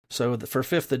members. So for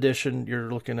 5th edition,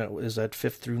 you're looking at, is that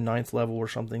 5th through 9th level or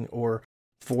something, or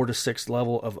 4th to 6th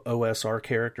level of OSR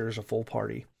characters, a full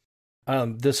party.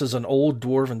 This is an old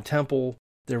dwarven temple.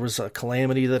 There was a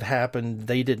calamity that happened.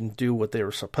 They didn't do what they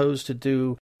were supposed to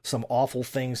do. Some awful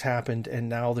things happened, and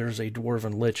now there's a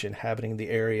dwarven lich inhabiting the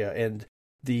area. And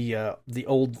the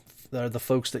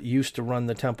folks that used to run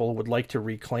the temple would like to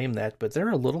reclaim that, but they're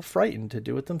a little frightened to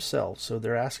do it themselves, so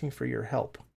they're asking for your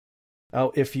help.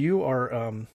 If you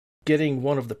are getting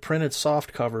one of the printed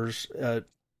soft covers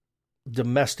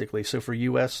domestically, so for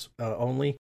U.S.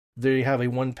 Only, they have a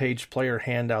one-page player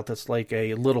handout that's like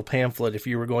a little pamphlet if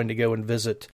you were going to go and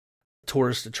visit a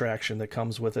tourist attraction that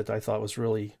comes with it. I thought was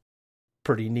really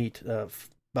pretty neat,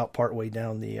 about partway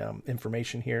down the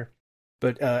information here.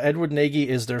 But Edward Nagy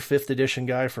is their 5th edition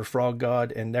guy for Frog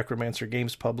God and Necromancer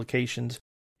Games publications.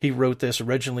 He wrote this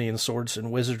originally in Swords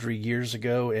and Wizardry years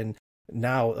ago, and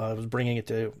now was bringing it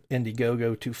to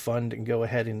Indiegogo to fund and go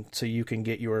ahead and so you can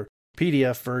get your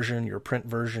PDF version, your print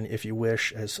version, if you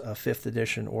wish, as a 5th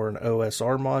edition or an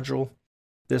OSR module.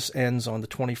 This ends on the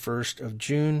 21st of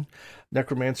June.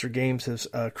 Necromancer Games has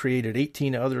created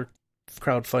 18 other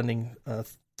crowdfunding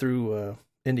through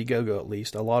Indiegogo, at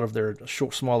least. A lot of their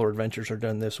smaller adventures are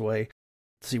done this way.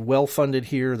 See, well-funded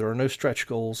here. There are no stretch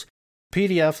goals.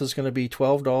 PDF is going to be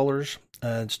 $12.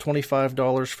 It's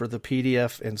 $25 for the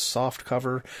PDF and soft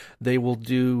cover. They will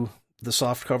do the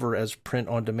soft cover as print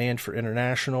on demand for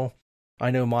international. I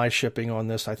know my shipping on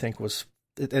this, I think,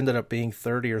 it ended up being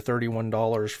 $30 or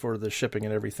 $31 for the shipping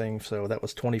and everything. So that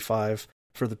was $25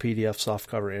 for the PDF soft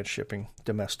cover and shipping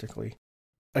domestically.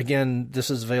 Again,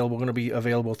 this is going to be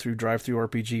available through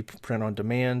DriveThruRPG print on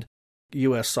demand.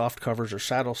 U.S. soft covers are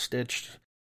saddle stitched.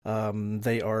 They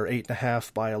are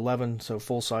 8.5 by 11, so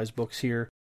full-size books here.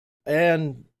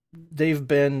 And they've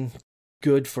been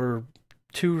good for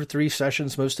 2 or 3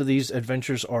 sessions. Most of these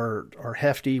adventures are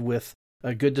hefty with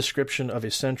a good description of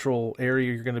a central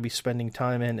area you're going to be spending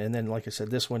time in. And then, like I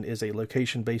said, this one is a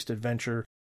location-based adventure.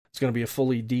 It's going to be a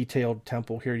fully detailed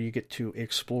temple here you get to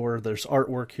explore. There's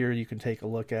artwork here you can take a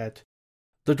look at.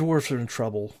 The dwarves are in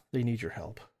trouble. They need your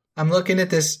help. I'm looking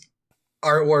at this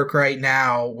artwork right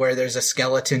now where there's a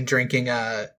skeleton drinking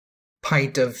a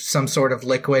pint of some sort of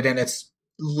liquid and it's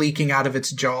leaking out of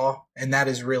its jaw, and that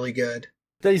is really good.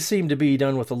 They seem to be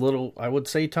done with a little, I would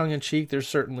say, tongue-in-cheek. There's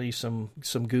certainly some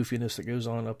goofiness that goes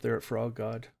on up there at Frog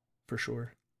God, for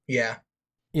sure. Yeah.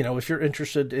 You know, if you're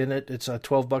interested in it, it's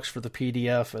 $12 for the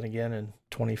PDF, and again, and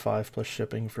 $25 plus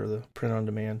shipping for the print on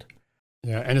demand.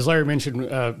 Yeah, and as Larry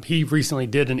mentioned, he recently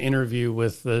did an interview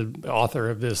with the author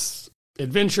of this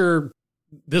adventure.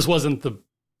 This wasn't the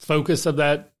focus of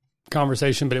that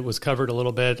conversation, but it was covered a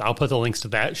little bit. I'll put the links to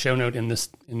that show note in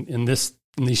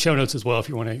these show notes as well if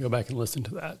you want to go back and listen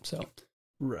to that. So,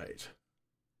 right.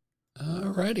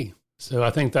 Alrighty. So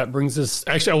I think that brings us,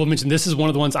 actually I will mention this is one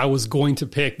of the ones I was going to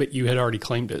pick, but you had already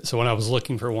claimed it. So when I was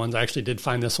looking for ones, I actually did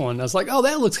find this one. I was like, oh,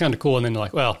 that looks kind of cool. And then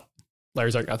like, well,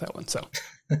 Larry's already got that one. So,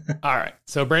 all right.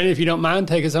 So Brandon, if you don't mind,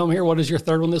 take us home here. What is your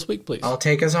third one this week, please? I'll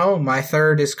take us home. My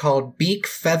third is called Beak,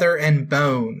 Feather, and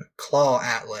Bone, Claw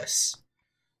Atlas.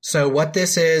 So what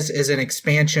this is an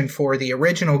expansion for the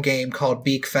original game called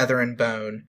Beak, Feather, and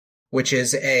Bone, which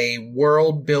is a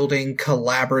world-building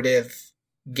collaborative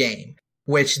game.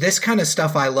 Which this kind of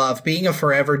stuff I love. Being a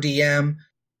forever DM,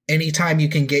 anytime you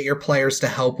can get your players to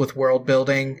help with world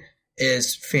building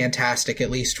is fantastic, at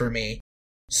least for me.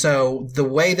 So the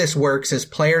way this works is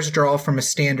players draw from a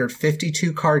standard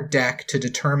 52 card deck to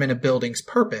determine a building's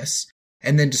purpose,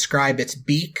 and then describe its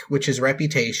beak, which is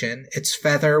reputation, its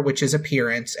feather, which is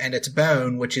appearance, and its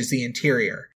bone, which is the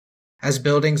interior. As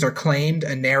buildings are claimed,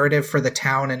 a narrative for the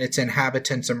town and its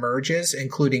inhabitants emerges,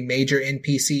 including major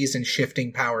NPCs and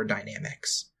shifting power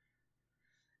dynamics.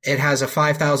 It has a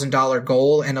 $5,000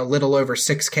 goal and a little over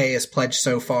 6K is pledged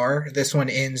so far. This one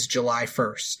ends July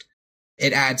 1st.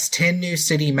 It adds 10 new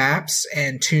city maps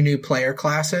and 2 new player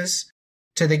classes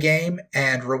to the game,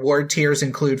 and reward tiers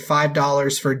include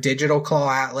 $5 for Digital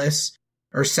Claw Atlas,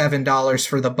 or $7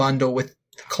 for the bundle with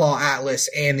Claw Atlas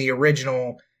and the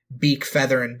original Beak,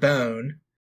 Feather, and Bone.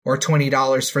 or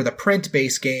 $20 for the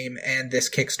print-based game and this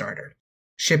Kickstarter.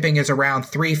 Shipping is around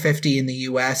 $3.50 in the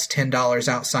US, $10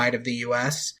 outside of the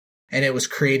US, and it was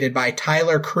created by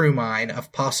Tyler Crewmine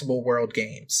of Possible World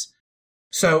Games.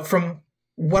 So from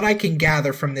what I can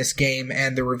gather from this game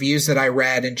and the reviews that I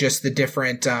read and just the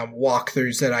different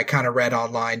walkthroughs that I kind of read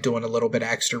online doing a little bit of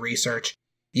extra research,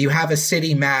 you have a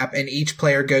city map and each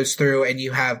player goes through and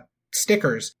you have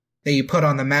stickers that you put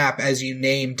on the map as you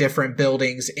name different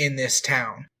buildings in this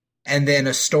town. And then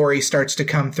a story starts to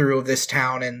come through of this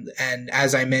town and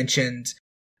as I mentioned,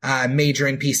 major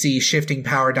NPCs, shifting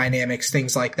power dynamics,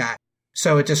 things like that.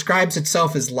 So it describes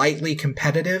itself as lightly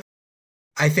competitive.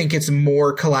 I think it's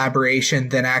more collaboration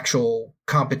than actual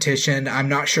competition. I'm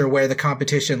not sure where the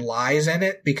competition lies in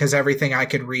it because everything I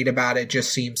could read about it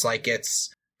just seems like it's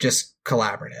just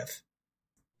collaborative.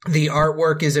 The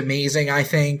artwork is amazing, I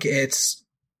think. It's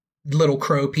little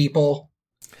crow people.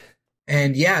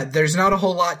 And yeah, there's not a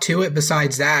whole lot to it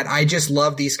besides that. I just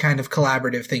love these kind of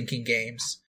collaborative thinking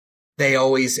games. They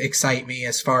always excite me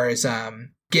as far as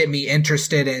get me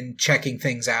interested in checking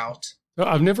things out.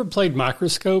 I've never played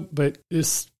Microscope, but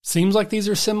this seems like these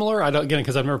are similar. I don't get it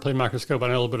because I've never played Microscope. I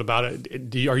know a little bit about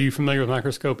it. Are you familiar with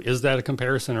Microscope? Is that a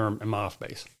comparison or am I off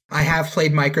base? I have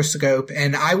played Microscope,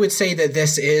 and I would say that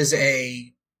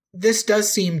this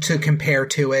does seem to compare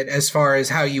to it as far as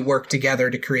how you work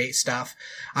together to create stuff.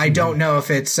 I don't know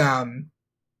if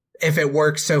if it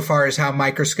works so far as how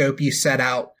Microscope you set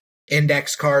out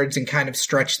index cards and kind of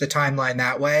stretch the timeline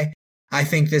that way. I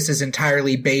think this is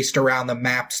entirely based around the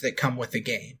maps that come with the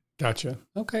game. Gotcha.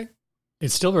 Okay.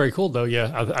 It's still very cool though.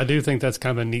 Yeah. I do think that's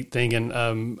kind of a neat thing. And,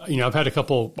 I've had a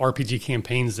couple RPG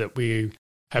campaigns that we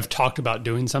have talked about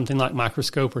doing something like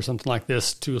Microscope or something like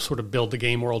this to sort of build the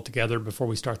game world together before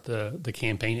we start the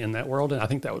campaign in that world. And I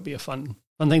think that would be a fun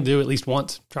thing to do at least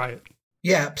once. Try it.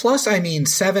 Yeah. Plus, I mean,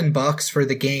 $7 for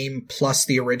the game plus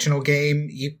the original game,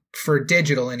 for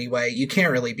digital anyway, you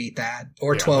can't really beat that.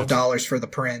 Or $12 for the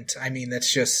print. I mean,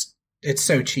 it's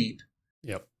so cheap.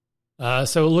 Yep.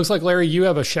 So it looks like, Larry, you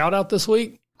have a shout out this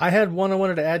week. I had one I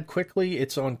wanted to add quickly.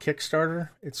 It's on Kickstarter.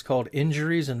 It's called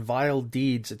Injuries and Vile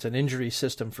Deeds. It's an injury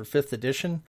system for 5th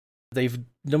edition. They've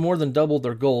more than doubled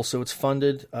their goal, so it's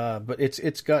funded. But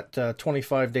it's got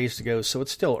 25 days to go, so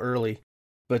it's still early.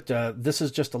 But this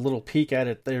is just a little peek at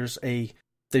it.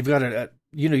 They've got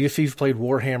if you've played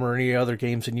Warhammer or any other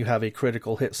games and you have a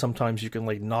critical hit, sometimes you can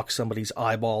like knock somebody's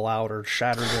eyeball out or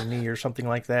shatter their knee or something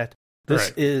like that.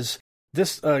 This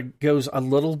goes a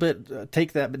little bit,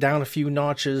 take that down a few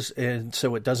notches, and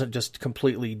so it doesn't just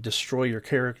completely destroy your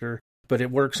character, but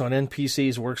it works on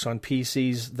NPCs, works on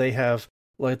PCs. They have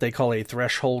what they call a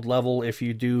threshold level.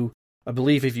 I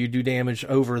believe if you do damage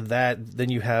over that,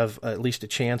 then you have at least a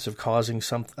chance of causing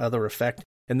some other effect.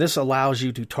 And this allows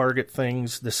you to target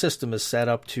things. The system is set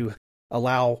up to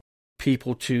allow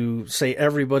people to say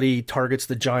everybody targets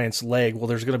the giant's leg. Well,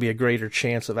 there's going to be a greater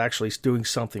chance of actually doing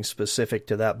something specific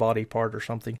to that body part or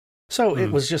something. So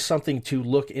it was just something to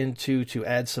look into to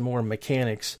add some more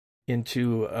mechanics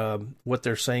into what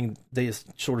they're saying. They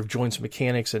sort of joins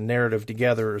mechanics and narrative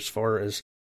together as far as,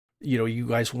 you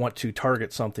guys want to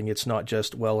target something. It's not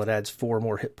just, it adds 4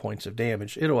 more hit points of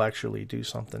damage. It'll actually do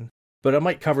something. But I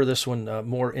might cover this one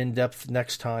more in depth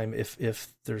next time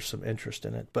if there's some interest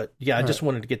in it. But yeah, I just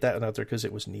wanted to get that one out there because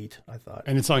it was neat, I thought.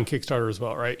 And it's on Kickstarter as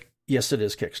well, right? Yes, it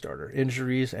is Kickstarter.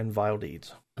 Injuries and Vile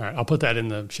Deeds. All right, I'll put that in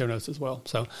the show notes as well.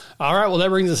 So, all right, well, that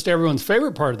brings us to everyone's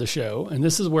favorite part of the show. And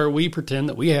this is where we pretend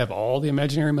that we have all the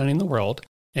imaginary money in the world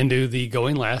and do the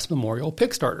Going Last Memorial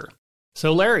Kickstarter.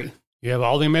 So, Larry, you have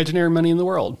all the imaginary money in the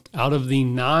world. Out of the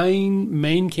 9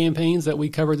 main campaigns that we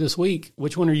covered this week,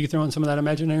 which one are you throwing some of that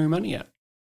imaginary money at?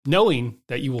 Knowing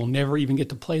that you will never even get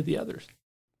to play the others.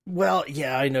 Well,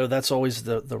 yeah, I know. That's always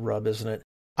the rub, isn't it?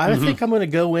 I think I'm going to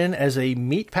go in as a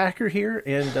meat packer here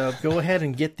and go ahead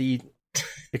and get the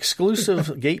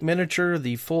exclusive Gate miniature,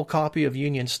 the full copy of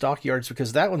Union Stockyards,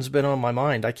 because that one's been on my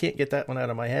mind. I can't get that one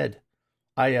out of my head.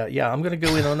 I'm going to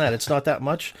go in on that. It's not that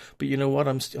much, but you know what?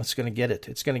 I'm just going to get it.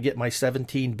 It's going to get my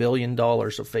 $17 billion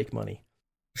of fake money.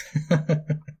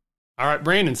 All right,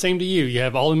 Brandon, same to you. You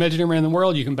have all the imaginary money in the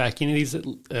world. You can back any of these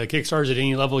Kickstarters at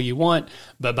any level you want.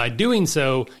 But by doing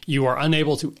so, you are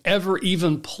unable to ever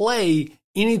even play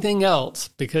anything else,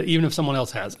 because even if someone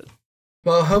else has it.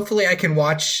 Well, hopefully I can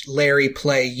watch Larry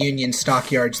play Union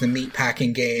Stockyards, the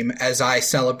meatpacking game, as I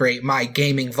celebrate my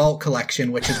gaming vault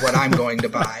collection, which is what I'm going to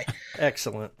buy.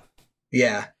 Excellent.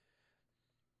 Yeah.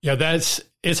 Yeah,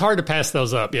 it's hard to pass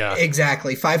those up, yeah.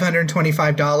 Exactly.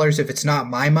 $525 if it's not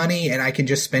my money and I can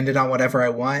just spend it on whatever I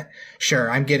want.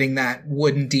 Sure, I'm getting that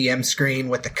wooden DM screen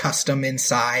with the custom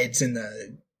insides and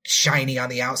the shiny on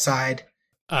the outside.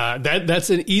 That's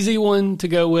an easy one to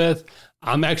go with.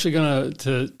 I'm actually going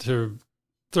to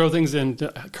throw things into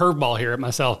a curveball here at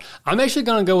myself. I'm actually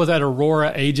going to go with that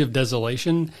Aurora Age of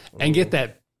Desolation and get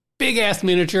that big ass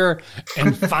miniature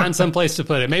and find some place to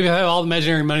put it. Maybe if I have all the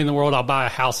imaginary money in the world, I'll buy a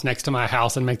house next to my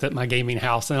house and make that my gaming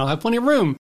house, and I'll have plenty of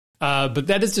room. But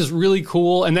that is just really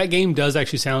cool, and that game does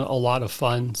actually sound a lot of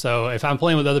fun. So if I'm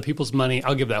playing with other people's money,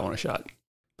 I'll give that one a shot.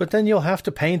 But then you'll have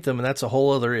to paint them, and that's a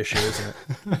whole other issue, isn't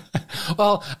it?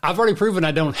 Well, I've already proven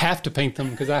I don't have to paint them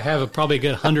because I have probably a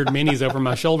good 100 minis over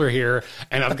my shoulder here,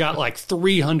 and I've got like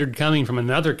 300 coming from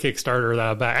another Kickstarter that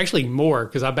I backed. Actually, more,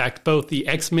 because I backed both the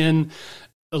X-Men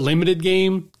limited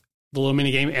game, the little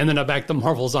mini game, and then I backed the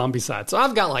Marvel Zombie side. So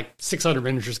I've got like 600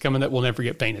 miniatures coming that will never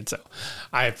get painted. So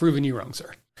I have proven you wrong,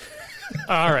 sir.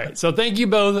 All right. So thank you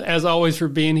both, as always, for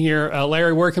being here.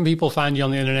 Larry, where can people find you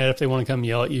on the internet if they want to come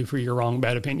yell at you for your wrong,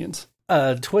 bad opinions?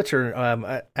 Twitter,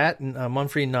 at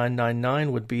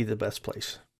Mumphrey999 would be the best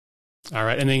place. All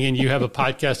right. And then again, you have a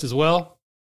podcast as well?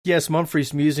 Yes,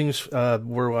 Mumphrey's Musings,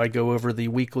 where I go over the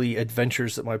weekly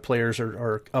adventures that my players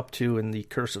are up to in the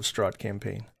Curse of Strahd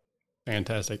campaign.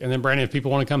 Fantastic. And then, Brandon, if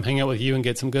people want to come hang out with you and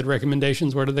get some good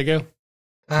recommendations, where do they go?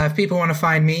 If people want to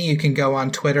find me, you can go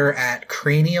on Twitter at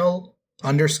cranial_kitten.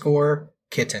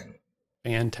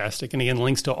 Fantastic. And again,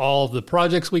 links to all of the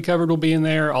projects we covered will be in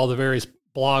there, all the various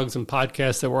blogs and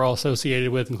podcasts that we're all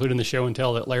associated with, including the show and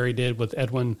tell that Larry did with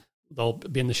Edwin. They'll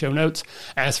be in the show notes.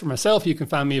 As for myself, you can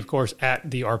find me, of course, at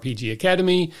the RPG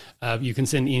Academy. You can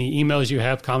send any emails you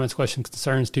have, comments, questions,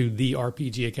 concerns to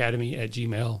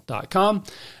therpgacademy@gmail.com.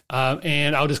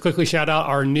 And I'll just quickly shout out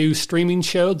our new streaming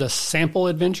show, The Sample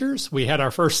Adventures. We had our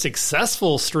first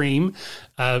successful stream,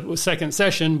 second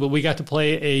session, but we got to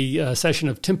play a session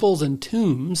of Temples and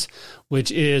Tombs,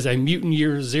 which is a Mutant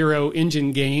Year Zero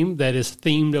engine game that is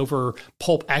themed over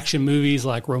pulp action movies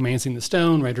like Romancing the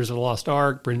Stone, Raiders of the Lost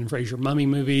Ark, Brendan Fraser Mummy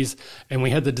movies. And we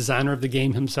had the designer of the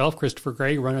game himself, Christopher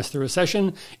Gray, run us through a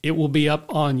session. It will be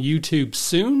up on YouTube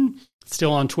soon.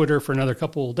 Still on Twitter for another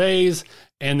couple of days.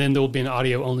 And then there will be an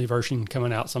audio-only version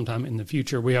coming out sometime in the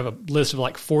future. We have a list of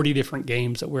like 40 different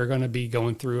games that we're going to be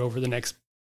going through over the next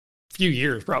few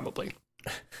years, probably.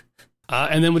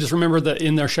 And then we'll just remember that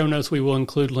in their show notes, we will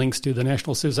include links to the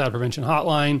National Suicide Prevention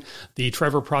Hotline, the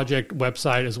Trevor Project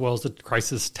website, as well as the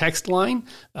crisis text line.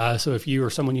 So if you or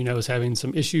someone you know is having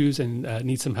some issues and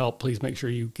needs some help, please make sure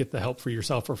you get the help for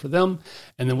yourself or for them.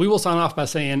 And then we will sign off by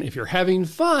saying, if you're having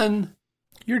fun,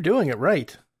 you're doing it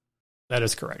right. That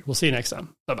is correct. We'll see you next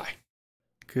time. Bye-bye.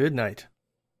 Good night.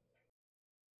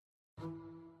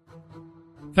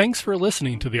 Thanks for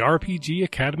listening to the RPG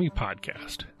Academy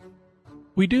podcast.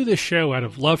 We do this show out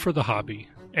of love for the hobby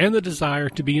and the desire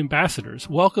to be ambassadors,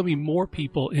 welcoming more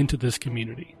people into this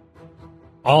community.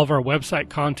 All of our website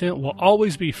content will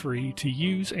always be free to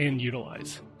use and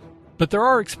utilize. But there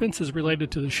are expenses related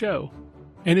to the show.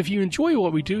 And if you enjoy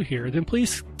what we do here, then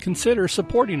please consider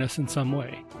supporting us in some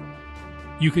way.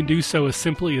 You can do so as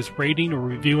simply as rating or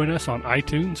reviewing us on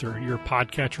iTunes or your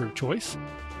podcatcher of choice.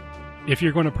 If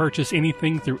you're going to purchase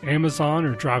anything through Amazon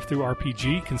or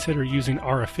DriveThruRPG, consider using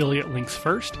our affiliate links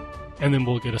first, and then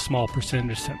we'll get a small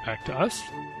percentage sent back to us.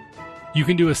 You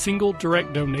can do a single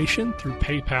direct donation through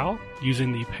PayPal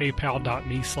using the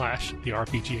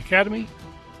paypal.me/therpgacademy,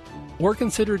 or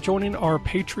consider joining our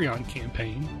Patreon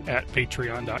campaign at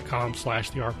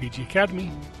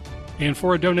patreon.com/therpgacademy. And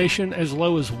for a donation as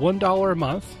low as $1 a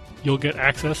month, you'll get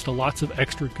access to lots of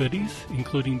extra goodies,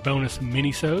 including bonus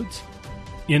minisodes,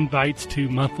 invites to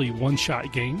monthly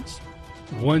one-shot games,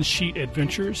 one-sheet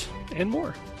adventures, and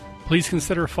more. Please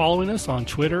consider following us on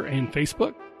Twitter and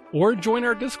Facebook, or join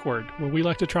our Discord, where we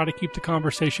like to try to keep the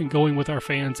conversation going with our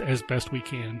fans as best we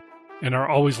can, and are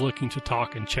always looking to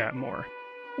talk and chat more.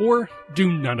 Or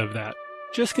do none of that.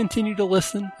 Just continue to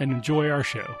listen and enjoy our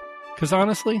show, because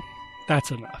honestly, that's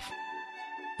enough.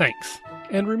 Thanks,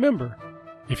 and remember,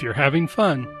 if you're having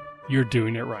fun, you're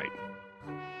doing it right.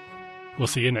 We'll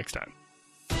see you next time.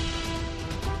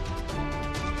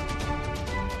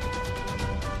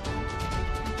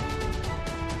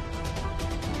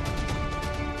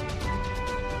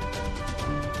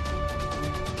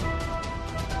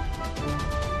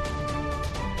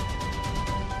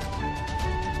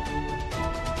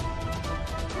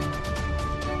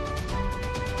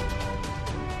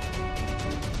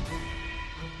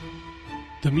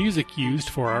 The music used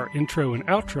for our intro and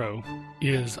outro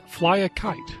is Fly a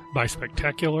Kite by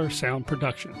Spectacular Sound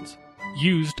Productions,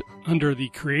 used under the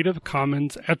Creative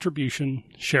Commons Attribution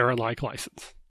Share-alike license.